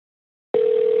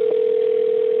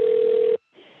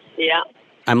Yeah.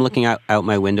 I'm looking out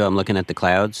my window. I'm looking at the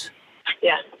clouds.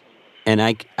 Yeah. And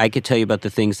I could tell you about the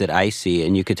things that I see,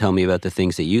 and you could tell me about the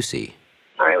things that you see.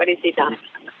 All right, what do you see, Tom?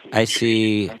 I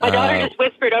see... My daughter just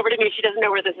whispered over to me she doesn't know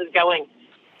where this is going.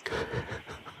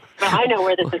 But I know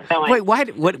where this is going. Wait, why?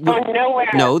 What? Going nowhere.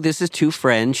 No, this is two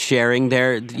friends sharing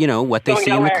their, what they Going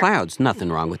see in nowhere. the clouds.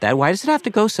 Nothing wrong with that. Why does it have to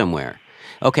go somewhere?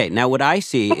 Okay, now what I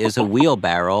see is a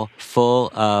wheelbarrow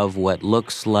full of what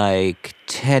looks like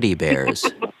teddy bears.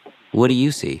 What do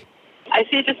you see? I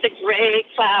see just a gray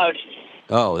cloud.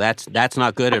 Oh, that's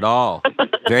not good at all.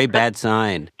 Very bad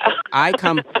sign. I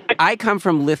come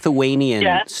from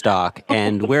Lithuanian stock,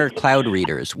 and we're cloud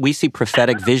readers. We see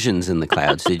prophetic visions in the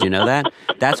clouds. Did you know that?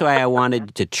 That's why I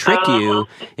wanted to trick you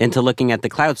into looking at the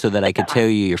clouds so that I could tell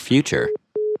you your future.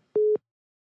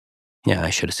 Yeah,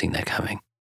 I should have seen that coming.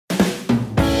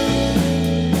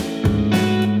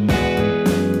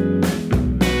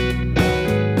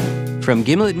 From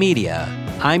Gimlet Media,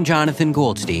 I'm Jonathan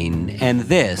Goldstein, and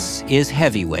this is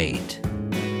Heavyweight.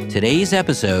 Today's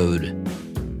episode,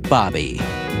 Bobby.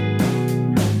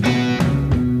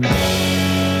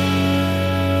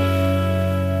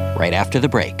 Right after the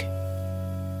break.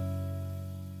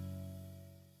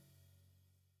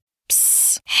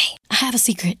 Psst. Hey, I have a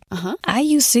secret. I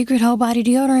use Secret Whole Body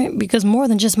Deodorant because more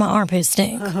than just my armpits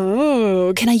stink.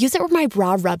 Oh, can I use it where my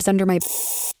bra rubs under my...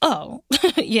 Oh,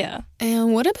 yeah.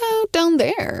 And what about down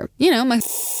there? My...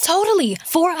 Totally.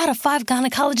 4 out of 5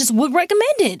 gynecologists would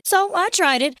recommend it. So I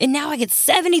tried it, and now I get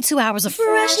 72 hours of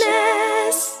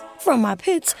freshness. From my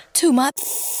pits to my...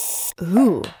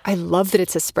 Ooh, I love that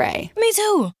it's a spray. Me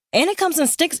too. And it comes in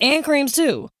sticks and creams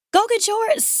too. Go get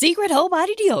your Secret Whole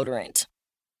Body Deodorant.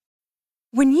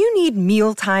 When you need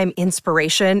mealtime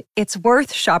inspiration, it's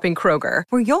worth shopping Kroger,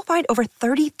 where you'll find over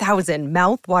 30,000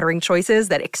 mouth-watering choices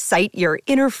that excite your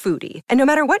inner foodie. And no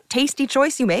matter what tasty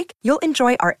choice you make, you'll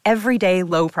enjoy our everyday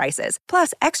low prices,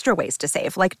 plus extra ways to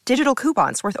save, like digital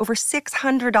coupons worth over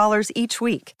 $600 each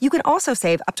week. You can also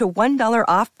save up to $1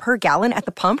 off per gallon at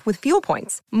the pump with fuel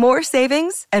points. More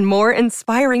savings and more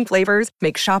inspiring flavors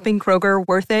make shopping Kroger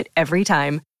worth it every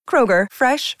time. Kroger,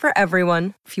 fresh for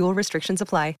everyone. Fuel restrictions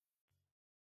apply.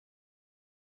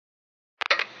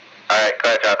 All right, go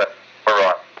ahead, Jonathan. We're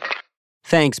rolling.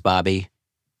 Thanks, Bobby.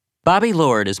 Bobby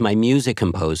Lord is my music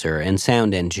composer and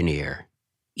sound engineer.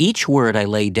 Each word I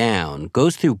lay down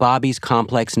goes through Bobby's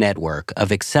complex network of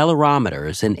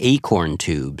accelerometers and acorn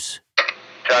tubes.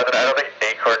 Jonathan, I don't think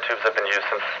acorn tubes have been used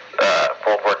since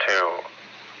World War II.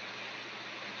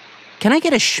 Can I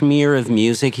get a schmear of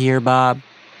music here, Bob?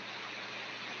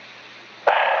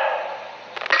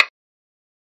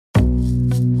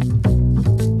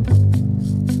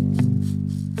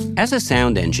 As a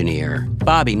sound engineer,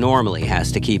 Bobby normally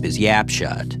has to keep his yap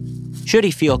shut. Should he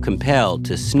feel compelled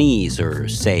to sneeze or,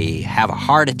 say, have a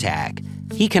heart attack,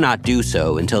 he cannot do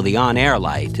so until the on-air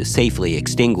light is safely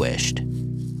extinguished.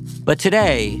 But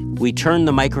today, we turn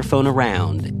the microphone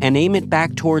around and aim it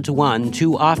back towards one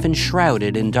too often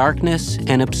shrouded in darkness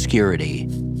and obscurity.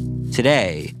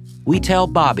 Today, we tell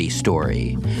Bobby's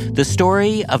story, the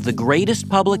story of the greatest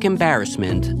public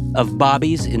embarrassment of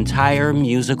Bobby's entire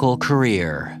musical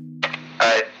career.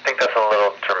 I think that's a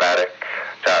little dramatic,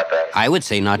 Jonathan. I would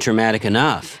say not dramatic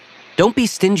enough. Don't be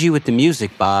stingy with the music,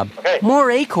 Bob. Okay.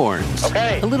 More acorns.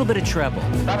 Okay. A little bit of treble.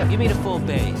 Give me the full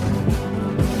bass.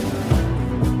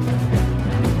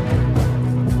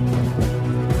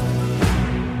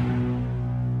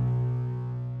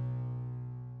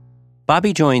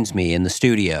 Bobby joins me in the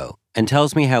studio and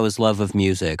tells me how his love of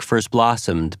music first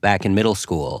blossomed back in middle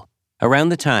school, around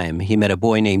the time he met a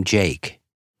boy named Jake.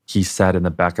 He sat in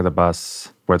the back of the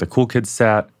bus where the cool kids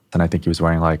sat, and I think he was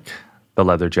wearing the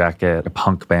leather jacket, a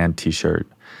punk band t-shirt,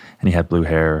 and he had blue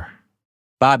hair.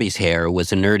 Bobby's hair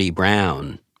was a nerdy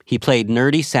brown. He played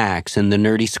nerdy sax in the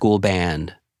nerdy school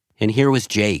band. And here was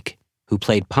Jake, who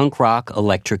played punk rock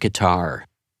electric guitar.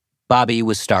 Bobby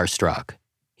was starstruck.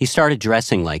 He started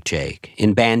dressing like Jake,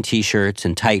 in band t-shirts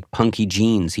and tight, punky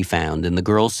jeans he found in the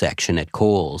girls' section at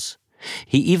Kohl's.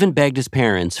 He even begged his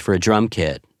parents for a drum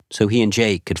kit so he and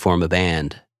Jake could form a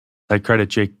band. I credit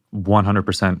Jake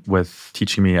 100% with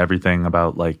teaching me everything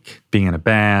about being in a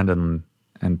band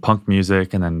and punk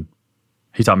music, and then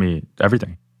he taught me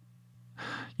everything.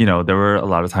 There were a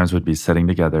lot of times we'd be sitting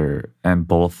together and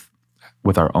both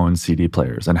with our own CD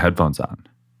players and headphones on,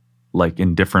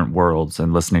 in different worlds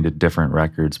and listening to different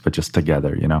records, but just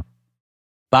together,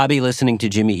 Bobby listening to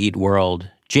Jimmy Eat World,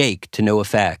 Jake to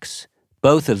NoFX,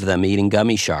 both of them eating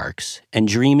gummy sharks and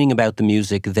dreaming about the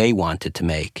music they wanted to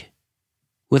make.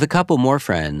 With a couple more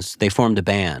friends, they formed a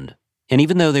band. And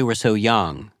even though they were so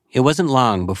young, it wasn't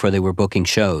long before they were booking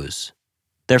shows.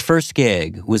 Their first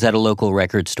gig was at a local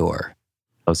record store.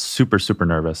 I was super, super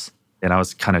nervous. And I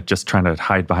was kind of just trying to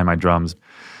hide behind my drums.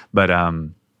 But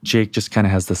Jake just kind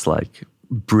of has this like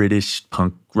British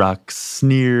punk rock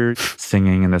sneer,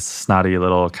 singing in this snotty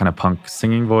little kind of punk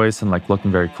singing voice and like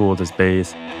looking very cool with his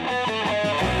bass.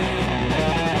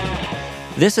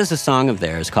 This is a song of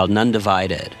theirs called None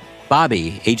Divided.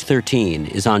 Bobby, age 13,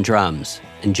 is on drums,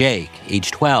 and Jake, age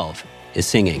 12, is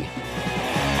singing.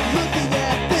 Looking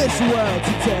at this world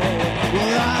today,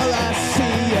 where all I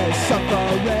see is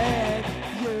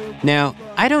suffering. Now,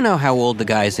 I don't know how old the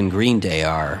guys in Green Day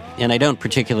are, and I don't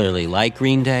particularly like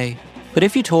Green Day, but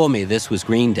if you told me this was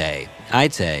Green Day,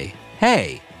 I'd say,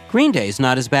 hey, Green Day's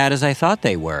not as bad as I thought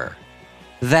they were.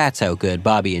 That's how good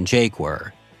Bobby and Jake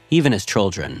were, even as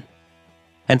children.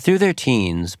 And through their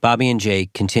teens, Bobby and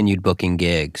Jake continued booking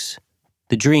gigs.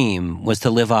 The dream was to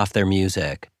live off their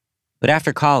music. But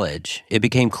after college, it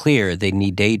became clear they'd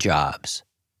need day jobs.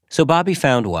 So Bobby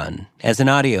found one as an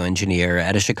audio engineer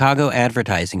at a Chicago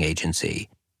advertising agency.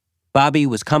 Bobby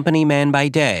was company man by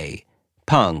day,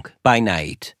 punk by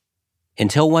night,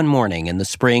 until one morning in the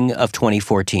spring of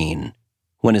 2014,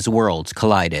 when his worlds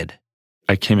collided.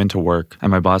 I came into work and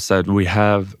my boss said, we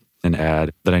have an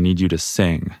ad that I need you to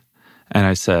sing. And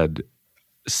I said,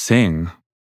 sing?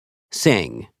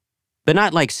 Sing. But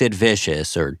not like Sid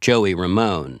Vicious or Joey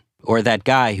Ramone, or that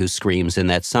guy who screams in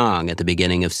that song at the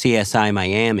beginning of CSI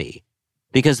Miami,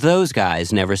 because those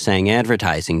guys never sang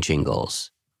advertising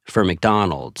jingles for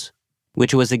McDonald's,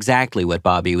 which was exactly what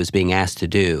Bobby was being asked to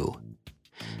do.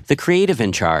 The creative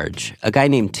in charge, a guy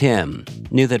named Tim,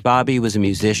 knew that Bobby was a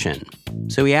musician,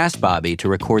 so he asked Bobby to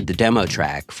record the demo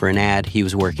track for an ad he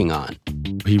was working on.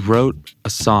 He wrote a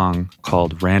song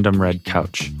called Random Red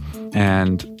Couch,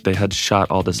 and they had shot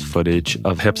all this footage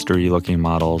of hipstery looking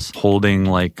models holding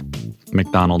like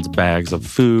McDonald's bags of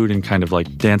food and kind of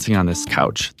like dancing on this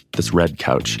couch, this red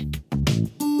couch.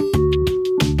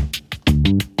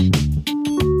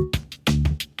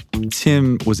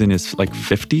 Tim was in his like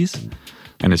 50s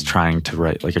and is trying to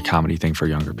write like a comedy thing for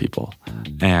younger people.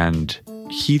 And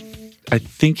I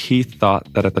think he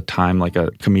thought that at the time like a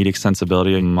comedic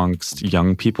sensibility amongst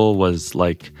young people was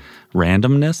like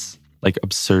randomness. Like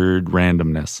absurd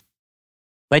randomness.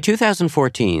 By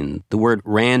 2014, the word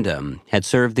random had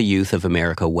served the youth of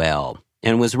America well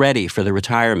and was ready for the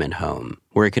retirement home,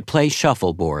 where it could play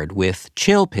shuffleboard with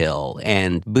Chill Pill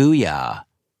and Booyah.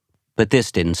 But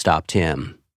this didn't stop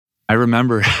Tim. I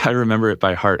remember it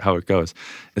by heart how it goes.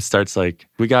 It starts like,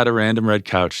 we got a random red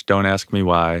couch, don't ask me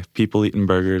why, people eating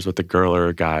burgers with a girl or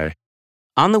a guy.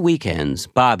 On the weekends,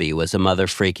 Bobby was a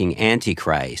mother-freaking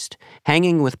antichrist,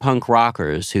 hanging with punk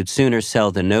rockers who'd sooner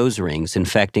sell the nose rings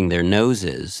infecting their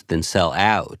noses than sell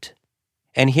out.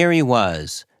 And here he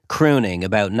was, crooning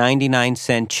about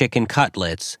 99-cent chicken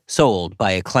cutlets sold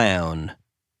by a clown.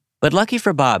 But lucky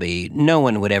for Bobby, no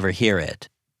one would ever hear it.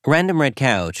 Random Red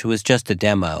Couch was just a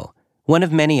demo, one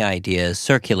of many ideas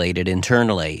circulated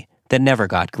internally that never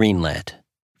got greenlit.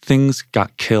 Things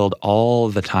got killed all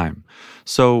the time.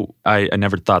 So I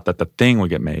never thought that the thing would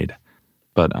get made.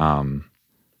 But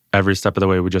every step of the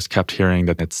way, we just kept hearing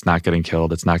that it's not getting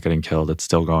killed, it's not getting killed, it's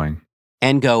still going.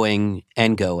 And going,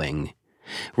 and going.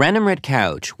 Random Red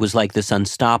Couch was like this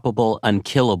unstoppable,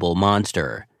 unkillable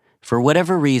monster. For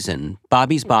whatever reason,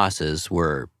 Bobby's bosses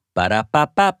were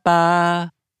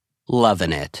ba-da-ba-ba-ba,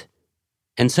 loving it.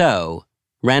 And so,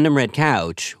 Random Red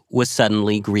Couch was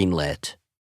suddenly greenlit.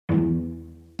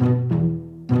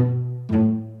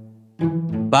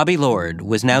 Bobby Lord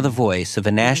was now the voice of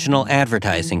a national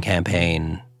advertising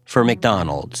campaign for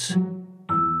McDonald's.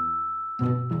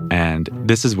 And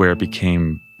this is where it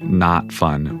became not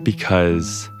fun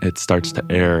because it starts to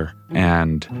air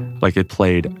and like it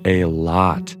played a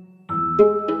lot.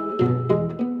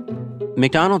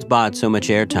 McDonald's bought so much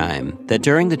airtime that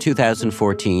during the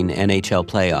 2014 NHL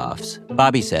playoffs,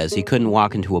 Bobby says he couldn't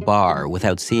walk into a bar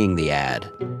without seeing the ad.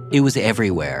 It was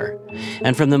everywhere.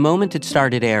 And from the moment it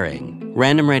started airing,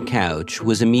 Random Red Couch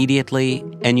was immediately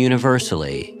and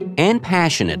universally and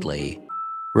passionately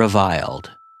reviled.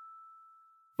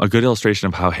 A good illustration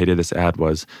of how hated this ad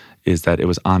is that it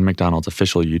was on McDonald's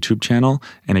official YouTube channel,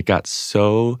 and it got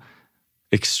so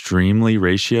extremely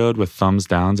ratioed with thumbs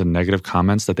downs and negative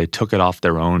comments that they took it off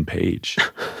their own page.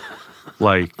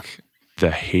 Like,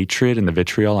 the hatred and the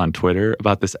vitriol on Twitter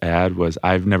about this ad was,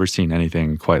 I've never seen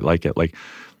anything quite like it. Like,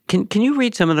 Can you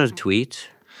read some of those tweets?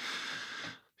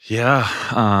 Yeah.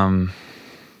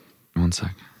 One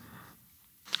sec.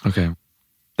 Okay.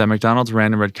 That McDonald's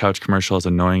Random Red Couch commercial is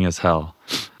annoying as hell.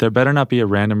 There better not be a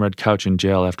Random Red Couch in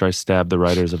jail after I stab the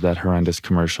writers of that horrendous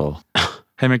commercial.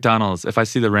 Hey, McDonald's, if I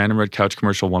see the Random Red Couch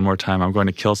commercial one more time, I'm going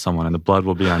to kill someone and the blood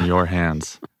will be on your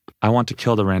hands. I want to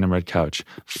kill the Random Red Couch.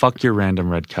 Fuck your Random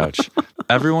Red Couch.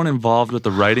 Everyone involved with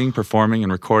the writing, performing,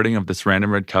 and recording of this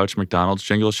Random Red Couch McDonald's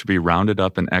jingle should be rounded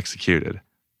up and executed.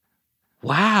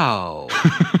 Wow.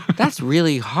 That's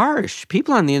really harsh.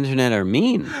 People on the internet are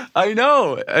mean. I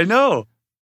know.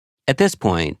 At this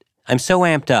point, I'm so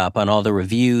amped up on all the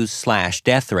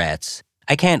reviews/death threats,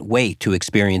 I can't wait to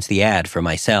experience the ad for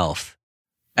myself.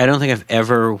 I don't think I've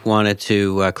ever wanted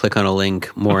to click on a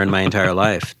link more in my entire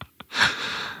life.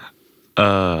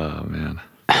 Oh, man.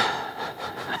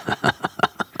 I'm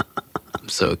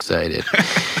so excited.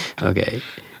 Okay,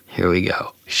 here we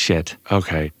go. Shit.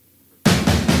 Okay.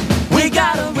 We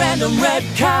got a random red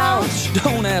couch.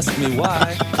 Don't ask me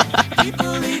why.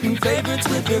 People eating favorites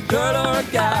with a girl or a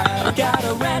guy. We got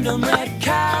a random red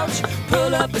couch.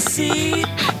 Pull up a seat.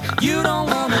 You don't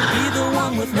want to be the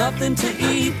one with nothing to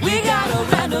eat. We got a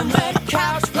random red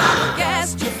couch.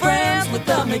 Flabbergast your friends with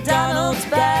the McDonald's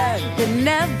bag. It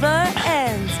never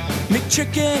ends.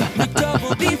 McChicken,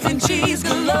 McDouble, beef and cheese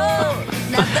galore.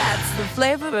 Now that's the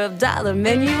flavor of dollar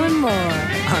menu and more.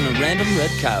 On a random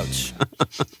red couch.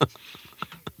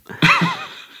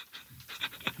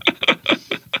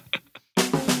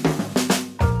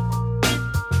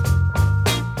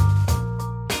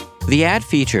 The ad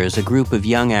features a group of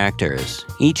young actors,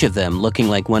 each of them looking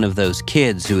like one of those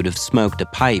kids who would have smoked a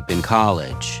pipe in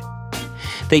college.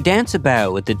 They dance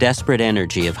about with the desperate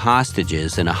energy of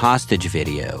hostages in a hostage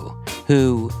video,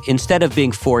 who, instead of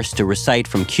being forced to recite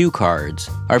from cue cards,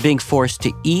 are being forced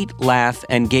to eat, laugh,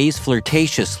 and gaze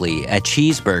flirtatiously at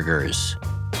cheeseburgers.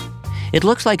 It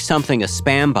looks like something a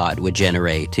spam bot would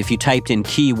generate if you typed in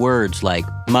key words like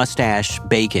mustache,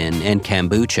 bacon, and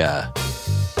kombucha.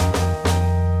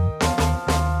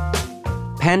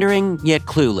 Pandering yet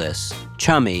clueless,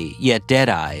 chummy yet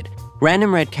dead-eyed,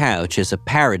 Random Red Couch is a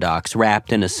paradox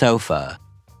wrapped in a sofa.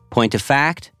 Point of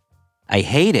fact, I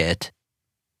hate it,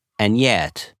 and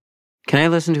yet. Can I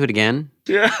listen to it again?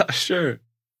 Yeah, sure.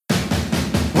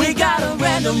 We got a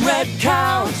random red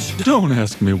couch. Don't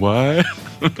ask me why.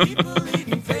 People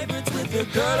eating favorites with a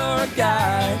girl or a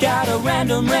guy. Got a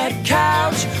random red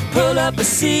couch. Pull up a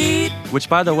seat. Which,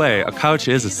 by the way, a couch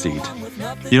is a seat.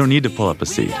 You don't need to pull up a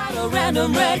seat. Got a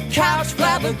random red couch.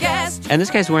 Flabbergast. And this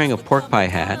guy's wearing a pork pie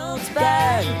hat.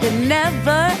 It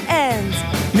never ends.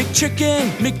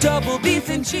 McChicken, McDouble, beef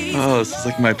and cheese. Oh, this is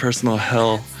like my personal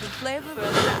hell. Flavor of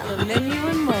dollar menu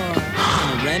and more.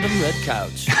 On a random red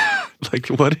couch. Like,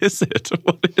 what is it?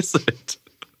 What is it?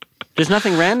 There's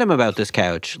nothing random about this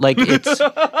couch. Like, it's...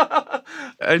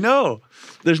 I know.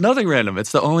 There's nothing random.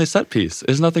 It's the only set piece.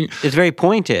 There's nothing... It's very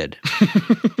pointed.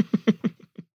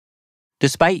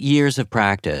 Despite years of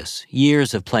practice,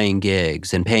 years of playing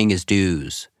gigs and paying his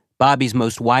dues, Bobby's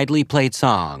most widely played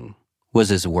song was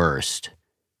his worst.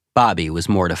 Bobby was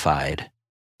mortified.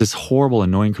 This horrible,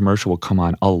 annoying commercial will come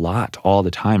on a lot, all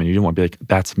the time, and you didn't want to be like,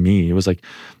 that's me. It was like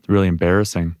really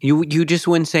embarrassing. You just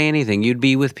wouldn't say anything. You'd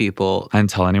be with people. I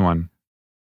didn't tell anyone.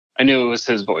 I knew it was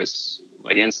his voice,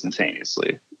 like,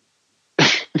 instantaneously.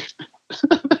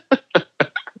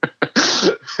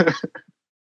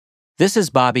 This is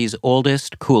Bobby's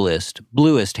oldest, coolest,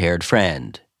 bluest-haired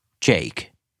friend,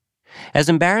 Jake. As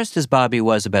embarrassed as Bobby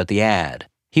was about the ad,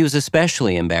 he was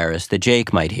especially embarrassed that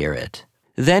Jake might hear it.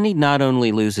 Then he'd not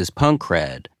only lose his punk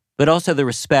cred, but also the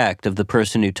respect of the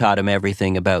person who taught him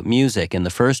everything about music in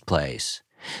the first place.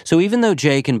 So even though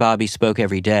Jake and Bobby spoke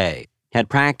every day, had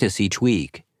practice each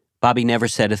week, Bobby never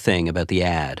said a thing about the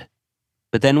ad.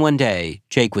 But then one day,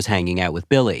 Jake was hanging out with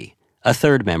Billy, a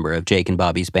third member of Jake and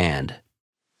Bobby's band.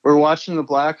 We're watching the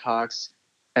Blackhawks,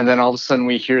 and then all of a sudden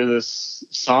we hear this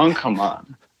song come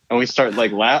on, and we start like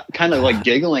kind of like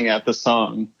giggling at the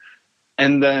song,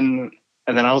 and then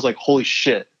I was like, "Holy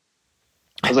shit!"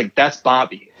 I was like, "That's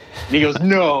Bobby," and he goes,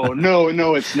 "No,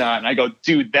 it's not." And I go,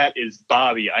 "Dude, that is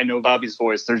Bobby. I know Bobby's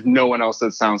voice. There's no one else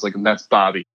that sounds like him. That's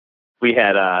Bobby." We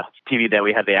had a TV that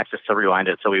we had the access to rewind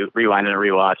it, so we rewinded and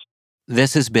rewatched.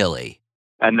 This is Billy.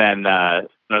 And then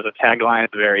there's a tagline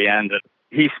at the very end. And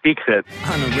he speaks it.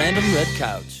 On a random red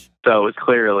couch. So it's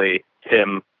clearly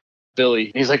him.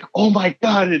 Billy. He's like, "Oh my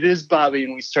God, it is Bobby."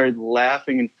 And we started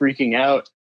laughing and freaking out.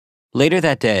 Later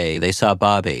that day, they saw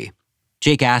Bobby.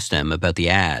 Jake asked him about the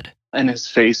ad. And his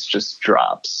face just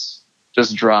drops.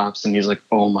 And he's like,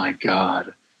 "Oh my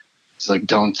God." He's like,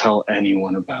 "Don't tell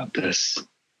anyone about this."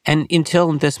 And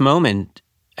until this moment,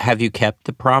 have you kept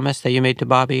the promise that you made to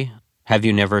Bobby? Have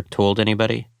you never told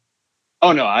anybody?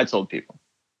 Oh no, I told people.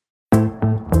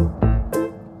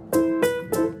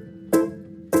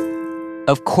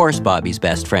 Of course Bobby's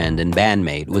best friend and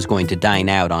bandmate was going to dine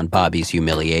out on Bobby's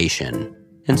humiliation.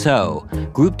 And so,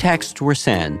 group texts were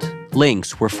sent,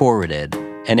 links were forwarded,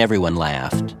 and everyone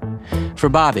laughed. For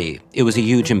Bobby, it was a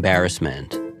huge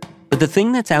embarrassment. But the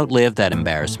thing that's outlived that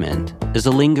embarrassment is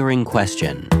a lingering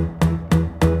question.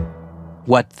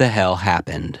 What the hell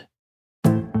happened?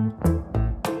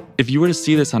 If you were to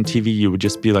see this on TV, you would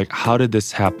just be like, how did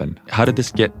this happen? How did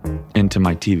this get into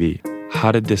my TV?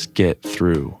 How did this get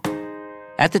through?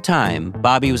 At the time,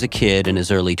 Bobby was a kid in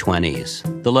his early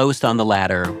 20s, the lowest on the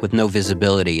ladder with no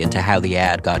visibility into how the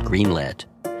ad got greenlit.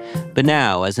 But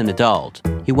now, as an adult,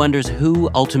 he wonders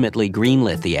who ultimately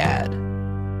greenlit the ad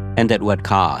and at what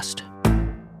cost.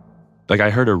 Like, I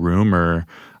heard a rumor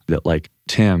that, like,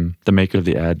 Tim, the maker of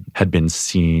the ad, had been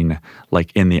seen,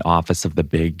 like, in the office of the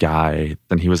big guy.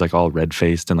 And he was, like, all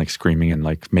red-faced and, like, screaming. And,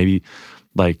 like, maybe,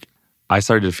 like, I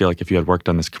started to feel like if you had worked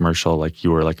on this commercial, like,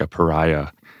 you were, like, a pariah.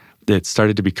 It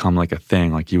started to become, like, a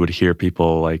thing. Like, you would hear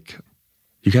people, like,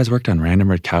 you guys worked on Random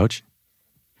Red Couch?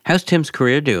 How's Tim's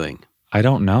career doing? I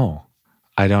don't know.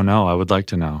 I would like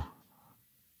to know.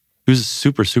 He was a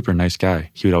super, super nice guy.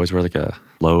 He would always wear, like, a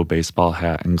low baseball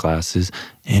hat and glasses.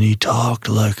 And he talked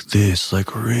like this,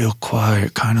 like real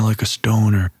quiet, kind of like a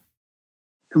stoner.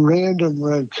 Random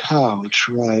Red Couch,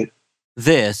 right?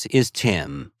 This is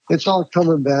Tim. It's all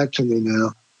coming back to me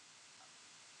now.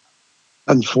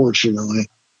 Unfortunately.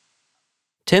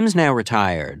 Tim's now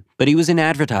retired, but he was in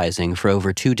advertising for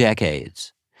over 2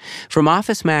 decades. From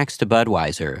Office Max to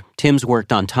Budweiser, Tim's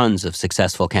worked on tons of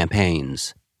successful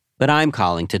campaigns. But I'm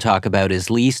calling to talk about his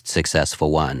least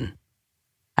successful one.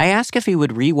 I ask if he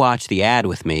would rewatch the ad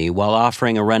with me while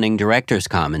offering a running director's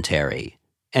commentary,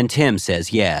 and Tim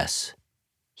says yes.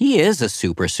 He is a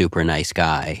super, super nice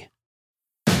guy.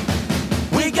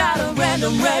 We got a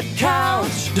random red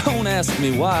couch, don't ask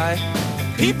me why.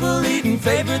 People eating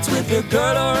favorites with a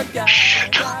girl or a guy.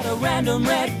 Got a random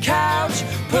red couch,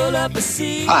 pull up a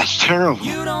seat. That's terrible.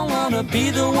 You don't want to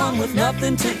be the one with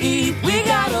nothing to eat. We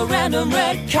got a random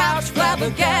red couch,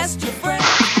 flabbergast your friends.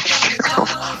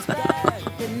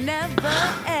 It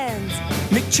never ends.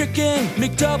 McChicken,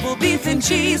 McDouble, beef and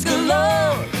cheese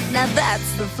galore. Now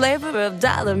that's the flavor of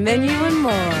dollar menu and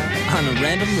more on a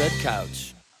random red couch.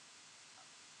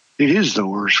 It is the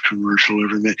worst commercial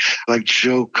ever made. Like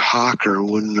Joe Cocker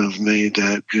wouldn't have made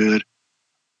that good.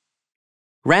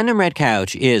 Random Red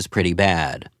Couch is pretty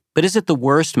bad, but is it the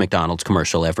worst McDonald's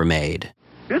commercial ever made?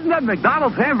 Isn't that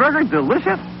McDonald's hamburger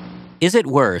delicious? Is it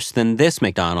worse than this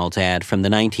McDonald's ad from the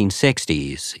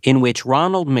 1960s, in which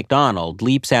Ronald McDonald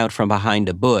leaps out from behind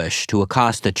a bush to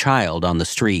accost a child on the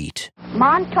street?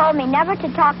 Mom told me never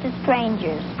to talk to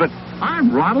strangers. But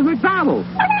I'm Ronald McDonald.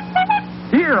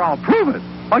 Here, I'll prove it.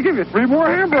 I'll give you 3 more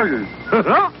hamburgers.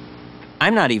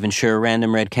 I'm not even sure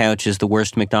Random Red Couch is the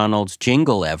worst McDonald's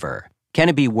jingle ever. Can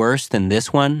it be worse than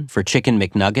this one for Chicken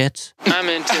McNuggets? I'm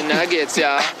into nuggets,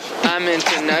 y'all. I'm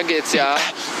into nuggets, y'all.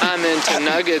 I'm into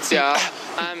nuggets, y'all.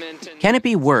 Can it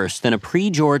be worse than a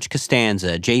pre-George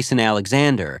Costanza Jason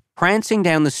Alexander prancing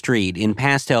down the street in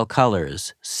pastel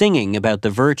colors, singing about the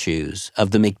virtues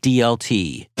of the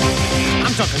McDLT?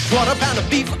 I'm talking quarter pound of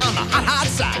beef on the hot, hot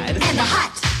side. And the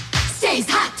hot stays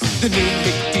hot. The new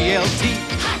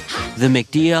McDLT. The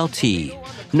McDLT.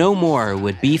 No more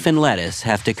would beef and lettuce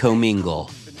have to commingle.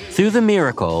 Through the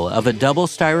miracle of a double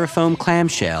styrofoam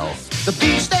clamshell, the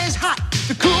beef stays hot,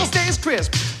 the cool stays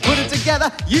crisp. Put it together,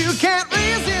 you can't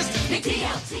resist.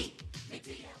 McDLT.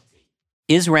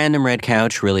 Is Random Red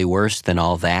Couch really worse than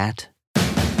all that?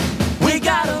 We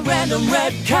got a random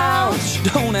red couch,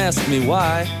 don't ask me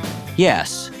why.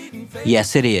 Yes.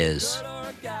 Yes, it is.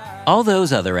 All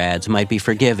those other ads might be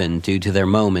forgiven due to their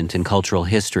moment in cultural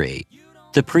history.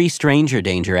 The pre-stranger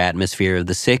danger atmosphere of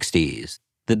the 60s,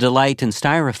 the delight in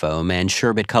styrofoam and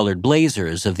sherbet-colored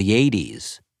blazers of the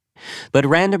 80s. But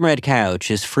Random Red Couch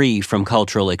is free from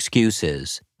cultural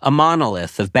excuses, a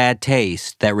monolith of bad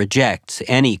taste that rejects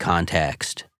any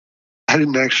context. I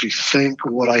didn't actually think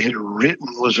what I had written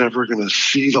was ever going to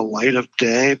see the light of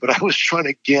day, but I was trying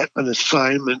to get an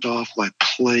assignment off my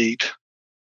plate.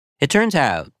 It turns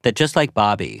out that just like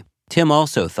Bobby, Tim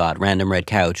also thought Random Red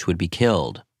Couch would be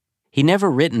killed. He'd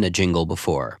never written a jingle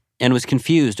before and was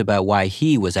confused about why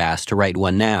he was asked to write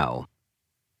one now.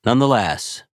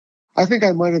 Nonetheless, I think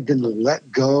I might have been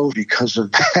let go because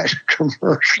of that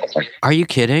commercial. Are you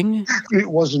kidding?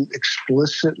 It wasn't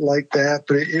explicit like that,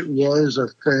 but it was a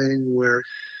thing where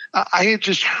I had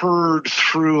just heard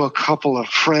through a couple of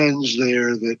friends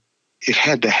there that it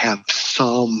had to have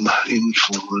some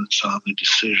influence on the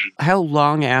decision. How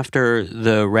long after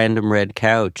the Random Red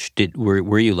Couch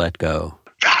were you let go?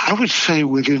 I would say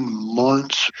within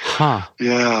months. Huh.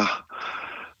 Yeah.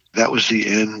 That was the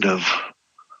end of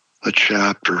a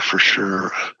chapter for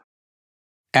sure.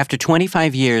 After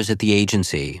 25 years at the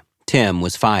agency, Tim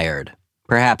was fired,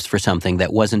 perhaps for something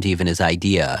that wasn't even his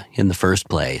idea in the first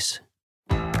place.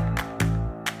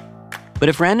 But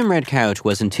if Random Red Couch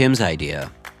wasn't Tim's idea,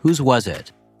 whose was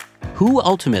it? Who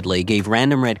ultimately gave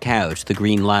Random Red Couch the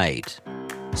green light?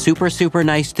 Super, super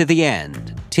nice to the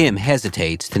end, Tim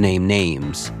hesitates to name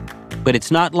names. But it's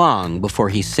not long before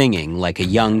he's singing like a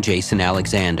young Jason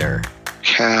Alexander.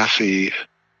 Kathy.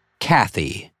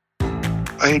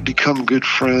 I had become good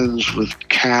friends with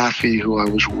Kathy, who I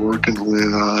was working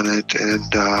with on it,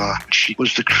 and she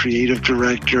was the creative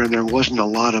director, and there wasn't a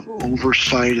lot of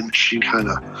oversight, and she kind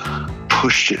of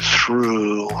pushed it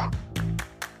through.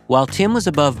 While Tim was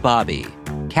above Bobby,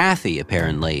 Kathy,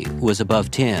 apparently, was above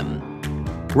Tim.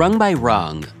 Rung by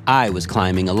rung, I was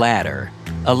climbing a ladder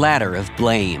of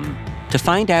blame, to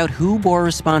find out who bore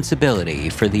responsibility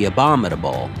for the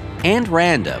abominable and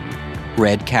random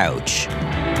Red Couch.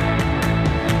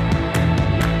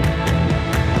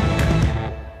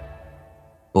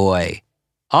 Boy,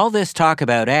 all this talk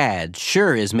about ads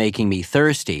sure is making me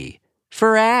thirsty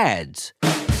for ads.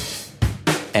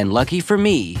 And lucky for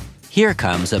me, here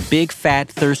comes a big fat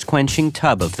thirst-quenching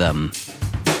tub of them.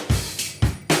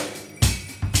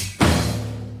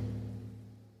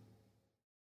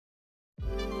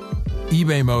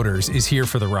 eBay Motors is here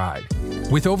for the ride.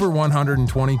 With over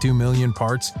 122 million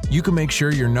parts, you can make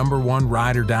sure your number one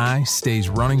ride or die stays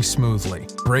running smoothly.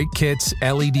 Brake kits,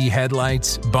 LED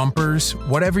headlights, bumpers,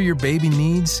 whatever your baby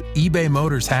needs, eBay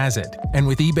Motors has it. And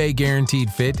with eBay Guaranteed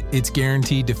Fit, it's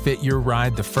guaranteed to fit your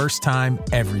ride the first time,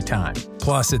 every time.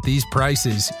 Plus, at these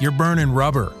prices, you're burning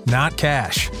rubber, not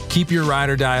cash. Keep your ride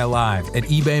or die alive at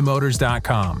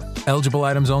ebaymotors.com. Eligible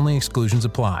items only, exclusions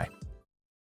apply.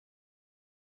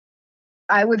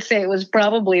 I would say it was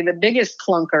probably the biggest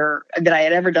clunker that I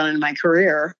had ever done in my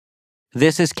career.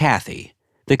 This is Kathy,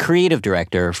 the creative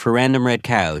director for Random Red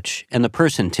Couch and the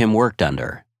person Tim worked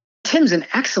under. Tim's an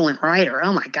excellent writer.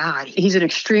 Oh my God. He's an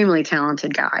extremely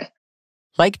talented guy.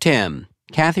 Like Tim,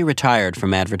 Kathy retired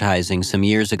from advertising some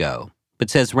years ago, but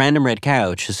says Random Red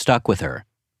Couch has stuck with her.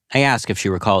 I ask if she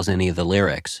recalls any of the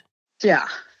lyrics. Yeah.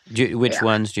 Which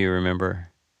ones do you remember?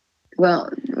 Well,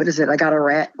 what is it? I got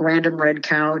a random red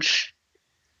couch.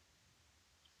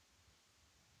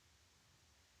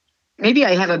 Maybe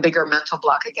I have a bigger mental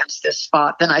block against this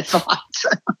spot than I thought.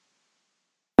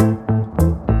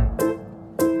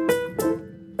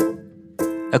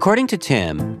 According to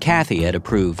Tim, Kathy had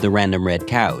approved the Random Red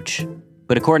Couch.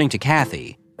 But according to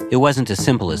Kathy, it wasn't as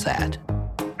simple as that.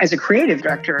 As a creative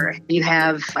director, you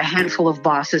have a handful of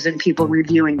bosses and people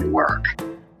reviewing the work.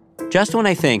 Just when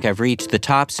I think I've reached the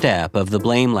top step of the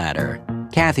blame ladder,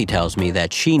 Kathy tells me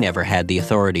that she never had the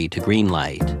authority to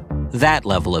greenlight. That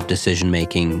level of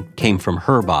decision-making came from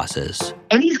her bosses.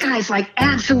 And these guys,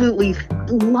 absolutely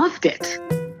loved it.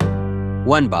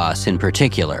 One boss in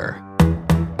particular.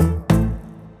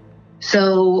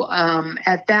 So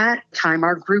at that time,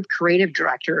 our group creative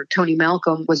director, Tony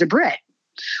Malcolm, was a Brit.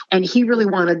 And he really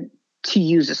wanted to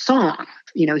use a song.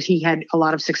 You know, he had a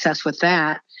lot of success with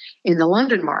that in the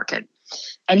London market.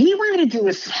 And he wanted to do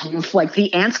a song like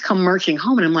The Ants Come Marching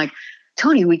Home. And I'm like,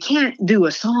 Tony, we can't do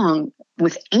a song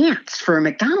with ants for a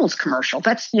McDonald's commercial.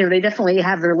 That's, they definitely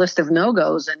have their list of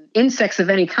no-goes, and insects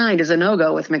of any kind is a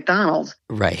no-go with McDonald's.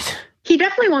 Right. He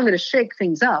definitely wanted to shake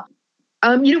things up.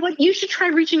 You know what? You should try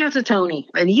reaching out to Tony.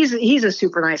 And he's a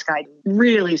super nice guy.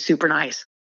 Really super nice.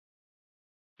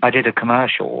 I did a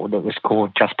commercial that was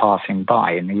called Just Passing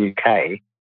By in the UK.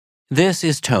 This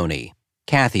is Tony,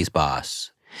 Kathy's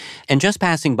boss. And Just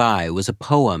Passing By was a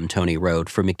poem Tony wrote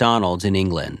for McDonald's in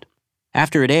England.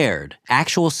 After it aired,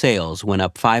 actual sales went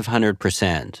up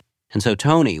 500%, and so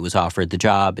Tony was offered the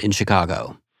job in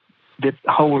Chicago. The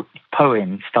whole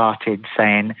poem started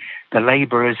saying, the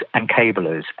labourers and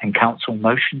cablers and council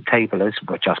motion tablers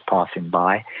were just passing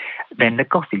by. Then the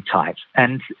gothy types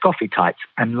and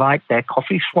like their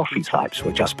coffee swathy types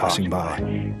were just passing by.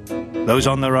 Those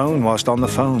on their own whilst on the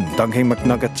phone, dunking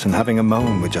McNuggets and having a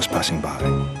moan were just passing by.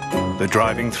 The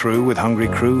driving through with hungry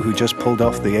crew who just pulled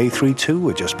off the A32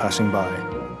 were just passing by.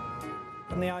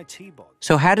 And the IT bot.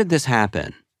 So how did this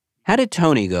happen? How did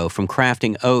Tony go from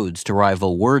crafting odes to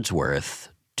rival Wordsworth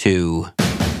to...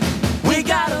 We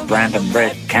got a Random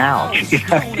Red Couch.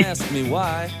 Don't ask me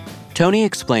why. Tony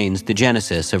explains the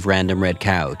genesis of Random Red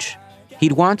Couch.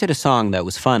 He'd wanted a song that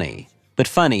was funny, but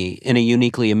funny in a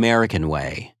uniquely American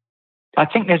way. I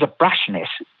think there's a brashness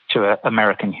to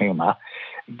American humor.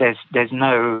 There's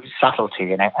no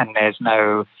subtlety in it, and there's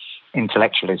no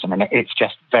intellectualism in it. It's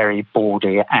just very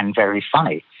bawdy and very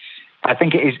funny. I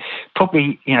think it is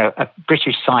probably, a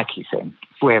British psyche thing.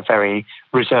 We're very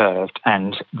reserved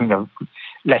and,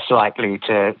 less likely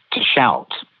to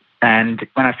shout. And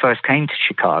when I first came to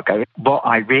Chicago, what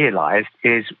I realized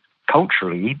is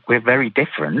culturally we're very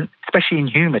different, especially in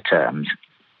humor terms.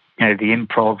 You know, the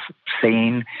improv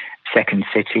scene, Second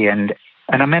City, and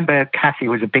I remember Kathy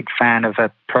was a big fan of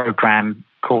a program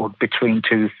called Between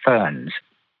Two Ferns.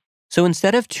 So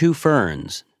instead of two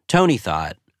ferns, Tony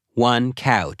thought, one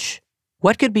couch.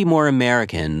 What could be more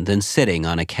American than sitting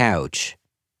on a couch?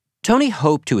 Tony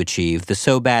hoped to achieve the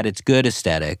so bad it's good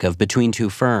aesthetic of Between Two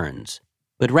Ferns,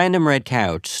 but Random Red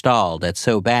Couch stalled at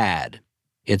so bad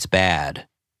it's bad.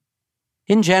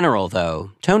 In general,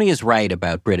 though, Tony is right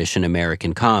about British and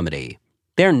American comedy.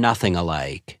 They're nothing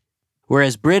alike.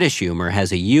 Whereas British humor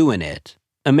has a U in it,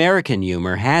 American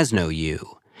humor has no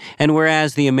U. And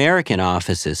whereas the American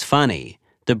office is funny,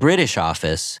 the British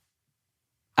office,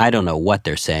 I don't know what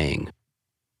they're saying.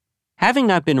 Having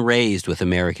not been raised with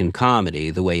American comedy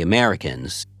the way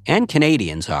Americans and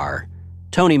Canadians are,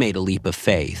 Tony made a leap of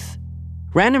faith.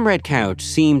 Random Red Couch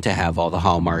seemed to have all the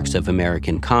hallmarks of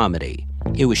American comedy.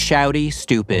 It was shouty,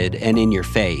 stupid, and in your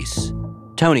face.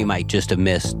 Tony might just have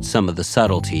missed some of the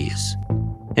subtleties.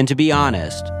 And to be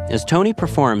honest, as Tony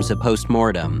performs a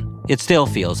post-mortem, it still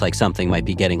feels like something might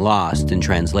be getting lost in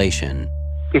translation.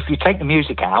 If you take the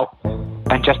music out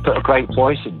and just put a great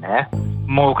voice in there,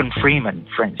 Morgan Freeman,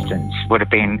 for instance, would have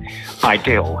been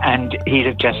ideal, and he'd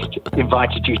have just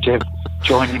invited you to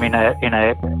join him in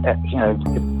a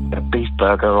beef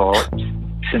burger or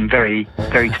some very,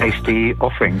 very tasty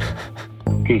offerings.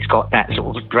 He's got that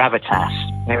sort of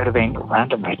gravitas. It would have been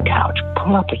Random Red Couch.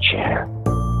 Pull up a chair.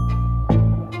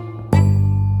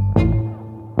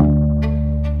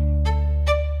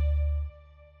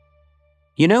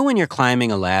 You know when you're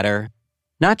climbing a ladder?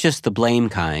 Not just the blame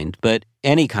kind, but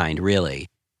any kind, really.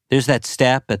 There's that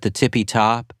step at the tippy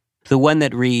top, the one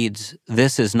that reads,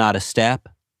 "This is not a step."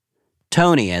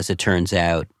 Tony, as it turns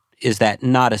out, is that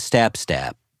not a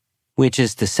step, which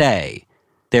is to say,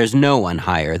 there's no one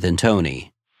higher than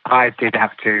Tony. I did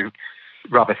have to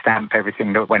rubber stamp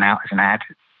everything that went out as an ad.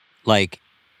 Like,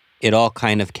 it all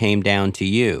kind of came down to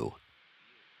you.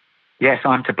 Yes,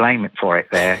 I'm to blame for it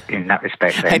there in that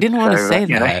respect. Then. I didn't want to say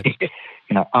that.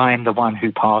 I'm the one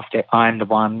who passed it. I'm the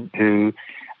one who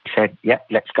said, yep,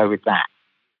 let's go with that.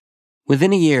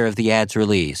 Within a year of the ad's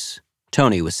release,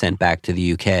 Tony was sent back to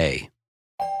the UK.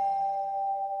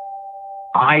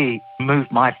 I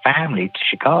moved my family to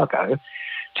Chicago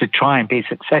to try and be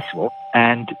successful,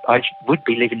 and I would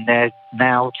be living there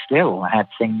now still had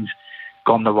things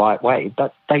gone the right way,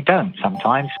 but they don't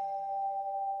sometimes.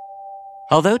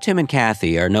 Although Tim and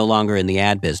Kathy are no longer in the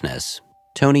ad business,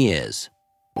 Tony is.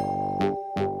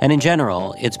 And in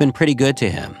general, it's been pretty good to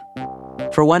him.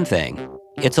 For one thing,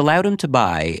 it's allowed him to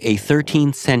buy a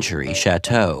 13th century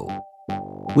chateau,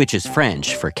 which is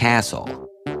French for castle.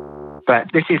 But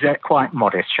this is a quite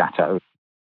modest chateau.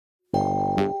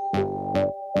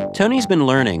 Tony's been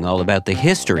learning all about the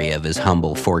history of his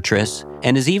humble fortress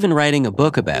and is even writing a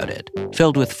book about it,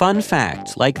 filled with fun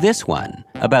facts like this one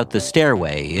about the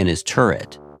stairway in his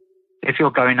turret. If you're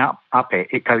going up it,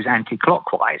 it goes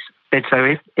anti-clockwise. And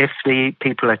so if the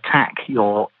people attack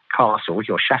your castle,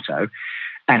 your chateau,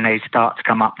 and they start to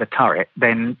come up the turret,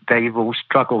 then they will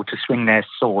struggle to swing their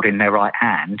sword in their right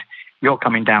hand. You're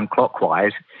coming down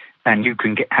clockwise, and you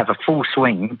can have a full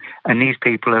swing, and these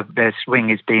people, their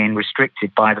swing is being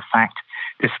restricted by the fact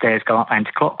the stairs go up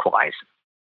anti-clockwise.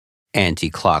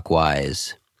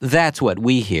 Anti-clockwise. That's what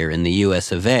we here in the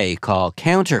US of A call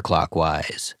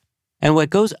counterclockwise. And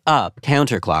what goes up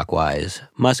counterclockwise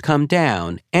must come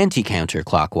down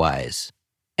anti-counterclockwise.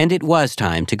 And it was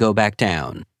time to go back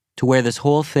down to where this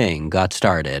whole thing got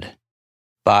started.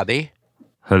 Bobby?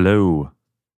 Hello.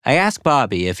 I ask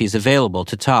Bobby if he's available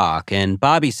to talk, and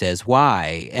Bobby says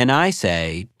why, and I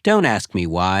say, don't ask me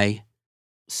why.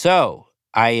 So,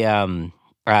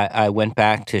 I went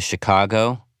back to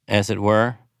Chicago, as it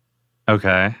were.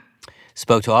 Okay.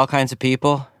 Spoke to all kinds of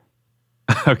people.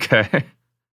 Okay.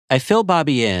 I fill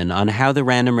Bobby in on how the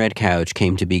Random Red Couch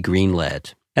came to be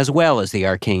greenlit, as well as the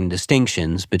arcane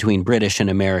distinctions between British and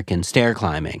American stair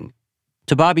climbing.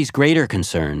 To Bobby's greater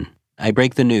concern, I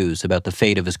break the news about the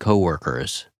fate of his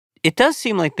coworkers. It does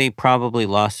seem like they probably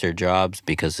lost their jobs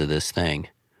because of this thing.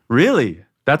 Really?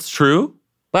 That's true?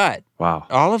 But wow,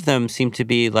 all of them seem to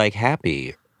be like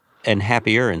happy and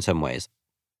happier in some ways.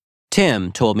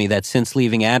 Tim told me that since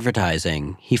leaving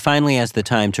advertising, he finally has the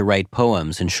time to write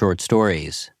poems and short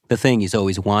stories, the thing he's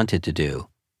always wanted to do.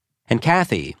 And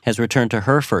Kathy has returned to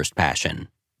her first passion,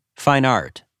 fine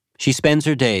art. She spends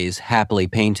her days happily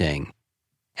painting.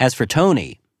 As for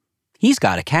Tony, he's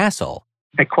got a castle.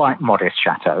 A quite modest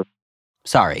chateau.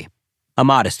 Sorry, a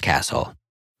modest castle.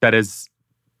 That is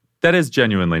That is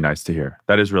genuinely nice to hear.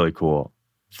 That is really cool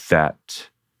that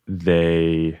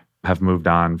they have moved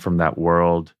on from that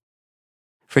world.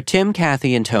 For Tim,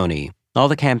 Kathy, and Tony, all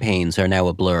the campaigns are now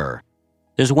a blur.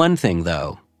 There's one thing,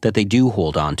 though, that they do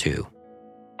hold on to.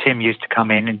 Tim used to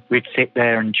come in and we'd sit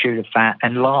there and chew the fat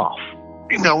and laugh.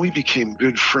 You know, we became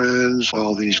good friends,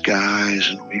 all these guys,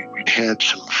 and we had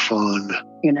some fun.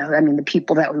 You know, I mean, the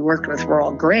people that we worked with were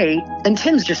all great, and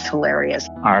Tim's just hilarious.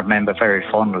 I remember very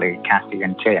fondly Kathy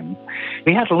and Tim.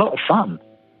 We had a lot of fun.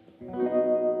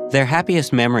 Their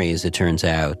happiest memories, it turns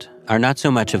out, are not so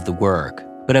much of the work,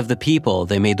 but of the people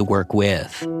they made the work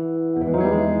with.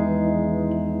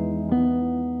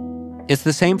 It's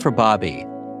the same for Bobby.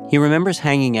 He remembers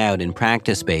hanging out in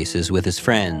practice spaces with his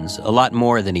friends a lot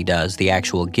more than he does the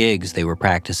actual gigs they were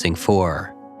practicing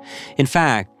for. In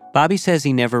fact, Bobby says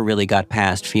he never really got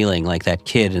past feeling like that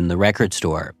kid in the record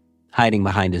store, hiding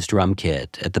behind his drum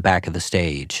kit at the back of the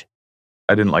stage.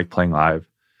 I didn't like playing live,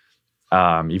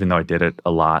 even though I did it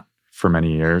a lot for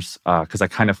many years, because I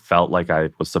kind of felt like I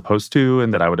was supposed to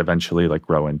and that I would eventually like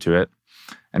grow into it.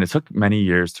 And it took many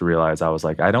years to realize I was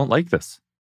like, I don't like this.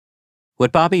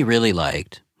 What Bobby really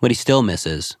liked, what he still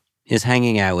misses, is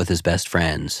hanging out with his best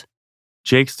friends.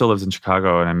 Jake still lives in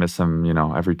Chicago and I miss him,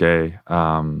 every day.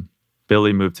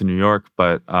 Billy moved to New York,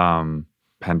 but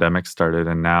pandemic started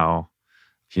and now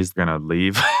he's going to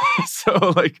leave.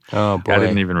 So oh boy. I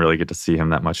didn't even really get to see him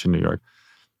that much in New York.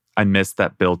 I missed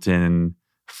that built-in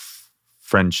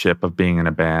friendship of being in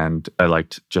a band. I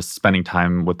liked just spending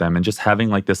time with them and just having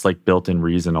like this like built-in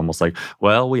reason, almost like,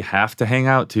 well, we have to hang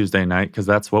out Tuesday night because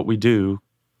that's what we do.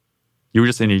 You were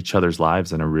just in each other's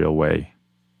lives in a real way.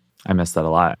 I miss that a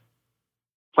lot.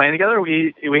 Playing together,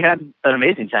 we had an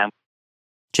amazing time.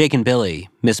 Jake and Billy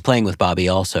miss playing with Bobby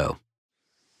also.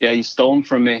 Yeah, you stole him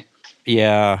from me.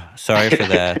 Yeah, sorry for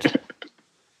that.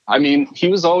 I mean, he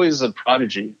was always a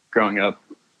prodigy growing up,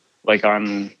 like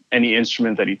on any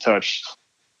instrument that he touched.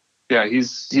 Yeah,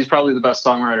 he's probably the best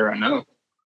songwriter I know.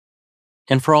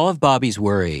 And for all of Bobby's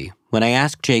worry, when I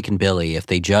ask Jake and Billy if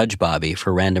they judge Bobby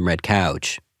for Random Red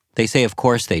Couch, they say of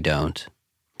course they don't.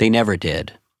 They never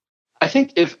did. I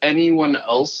think if anyone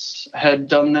else had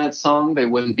done that song, they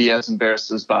wouldn't be as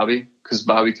embarrassed as Bobby, because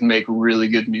Bobby can make really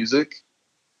good music.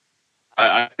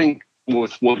 I think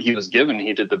with what he was given,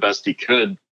 he did the best he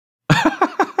could.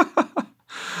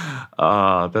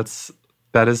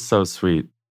 That is so sweet.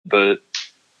 But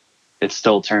it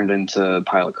still turned into a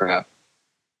pile of crap.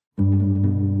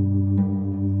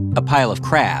 A pile of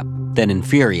crap that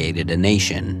infuriated a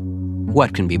nation.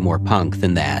 What can be more punk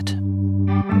than that?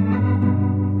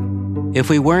 If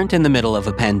we weren't in the middle of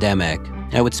a pandemic,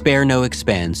 I would spare no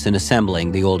expense in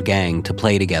assembling the old gang to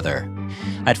play together.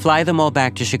 I'd fly them all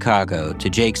back to Chicago, to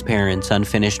Jake's parents'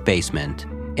 unfinished basement,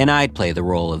 and I'd play the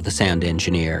role of the sound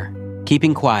engineer,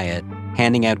 keeping quiet,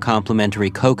 handing out complimentary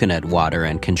coconut water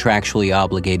and contractually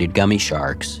obligated gummy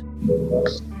sharks.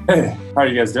 Hey, how are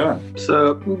you guys doing? What's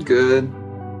up? Good.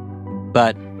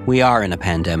 But we are in a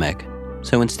pandemic,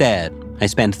 so instead, I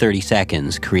spend 30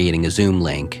 seconds creating a Zoom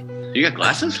link. You got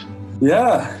glasses?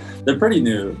 Yeah, they're pretty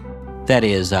new. That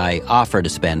is, I offer to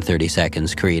spend 30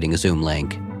 seconds creating a Zoom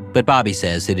link, but Bobby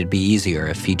says it'd be easier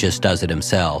if he just does it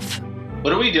himself.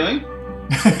 What are we doing?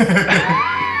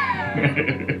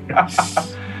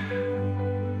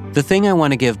 The thing I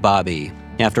want to give Bobby,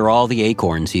 after all the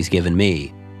acorns he's given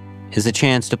me, is a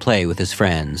chance to play with his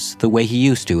friends the way he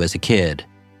used to as a kid,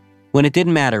 when it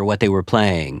didn't matter what they were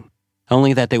playing,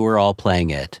 only that they were all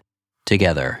playing it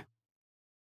together.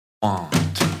 We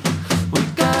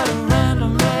got a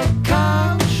random red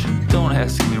couch. Don't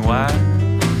ask me why.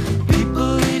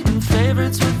 People eating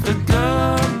favorites with the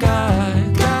girl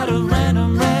guy. Got a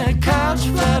random red couch.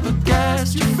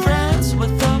 Flabbergast your friends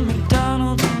with a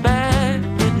McDonald's bag.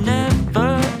 It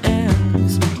never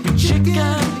ends. Your chicken,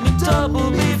 your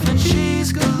double beef and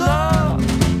cheese galore.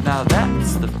 Now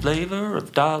that's the flavor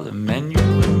of dollar menu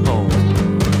and more.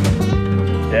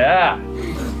 Yeah.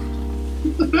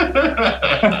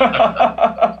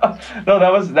 No,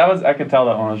 that was I could tell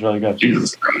that one was really good.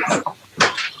 Jesus Christ.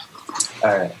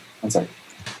 All right, 1 second.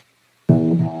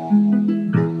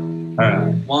 All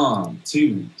right, 1,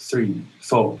 2, 3,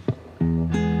 4.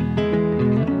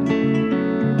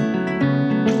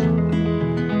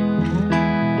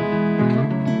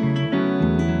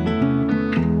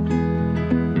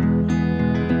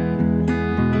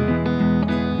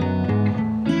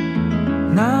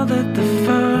 Now that the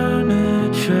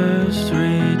furniture's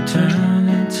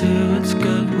returning to its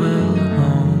goodwill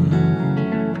home,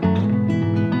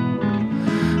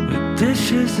 with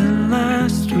dishes in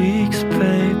last week's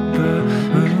paper,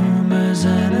 rumors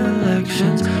and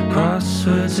elections,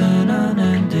 crosswords and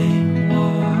unending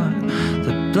war.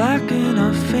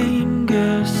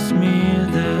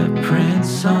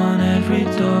 on every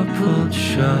door pulled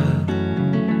shut.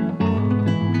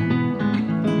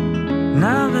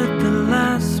 Now that the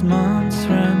last month's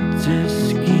rent is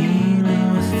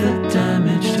scheming with the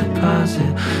damage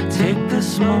deposit, take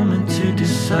this moment to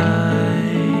decide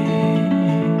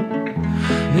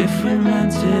if we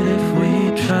meant it, if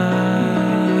we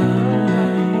tried.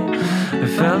 I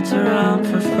felt around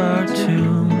for far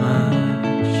too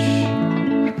much,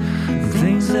 the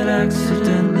things that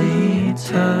accidentally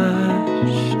touched.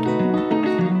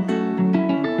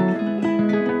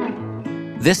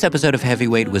 This episode of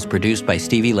Heavyweight was produced by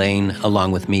Stevie Lane,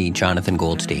 along with me, Jonathan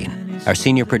Goldstein. Our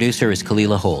senior producer is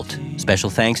Kalila Holt. Special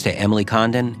thanks to Emily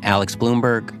Condon, Alex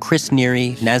Bloomberg, Chris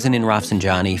Neary, Nazanin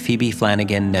Rafsanjani, Phoebe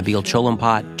Flanagan, Nabil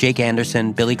Cholampot, Jake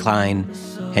Anderson, Billy Klein,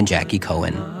 and Jackie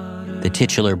Cohen. The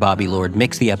titular Bobby Lord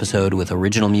mixed the episode with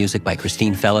original music by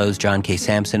Christine Fellows, John K.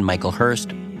 Sampson, Michael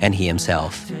Hurst, and he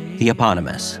himself, the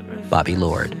eponymous Bobby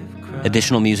Lord.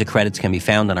 Additional music credits can be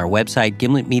found on our website,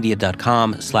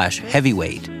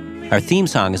 gimletmedia.com/heavyweight. Our theme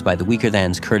song is by The Weaker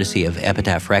Thans, courtesy of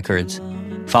Epitaph Records.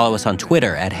 Follow us on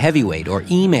Twitter @heavyweight or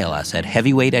email us at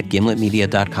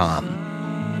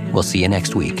heavyweight@gimletmedia.com. We'll see you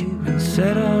next week.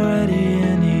 Said already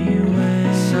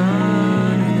anyway,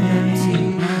 sun and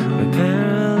empty, with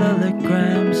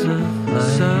parallelograms of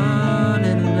light, sun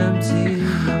and empty,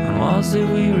 on walls that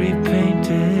we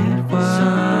repainted white,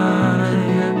 sun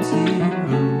and empty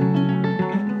room,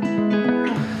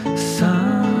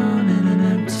 sun in an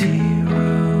empty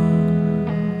room,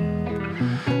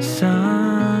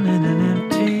 sun in an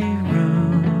empty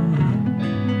room,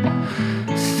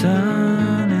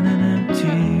 sun in an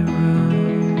empty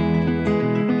room,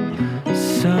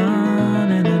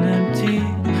 sun in an empty,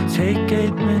 take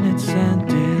 8 minutes and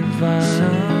divide,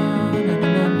 sun in an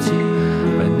empty,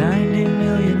 by 90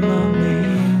 million lonely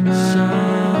minds,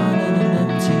 sun in an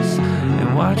empty,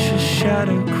 and watch a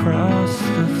shadow cross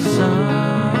the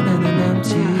sun in an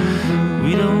empty room.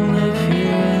 We don't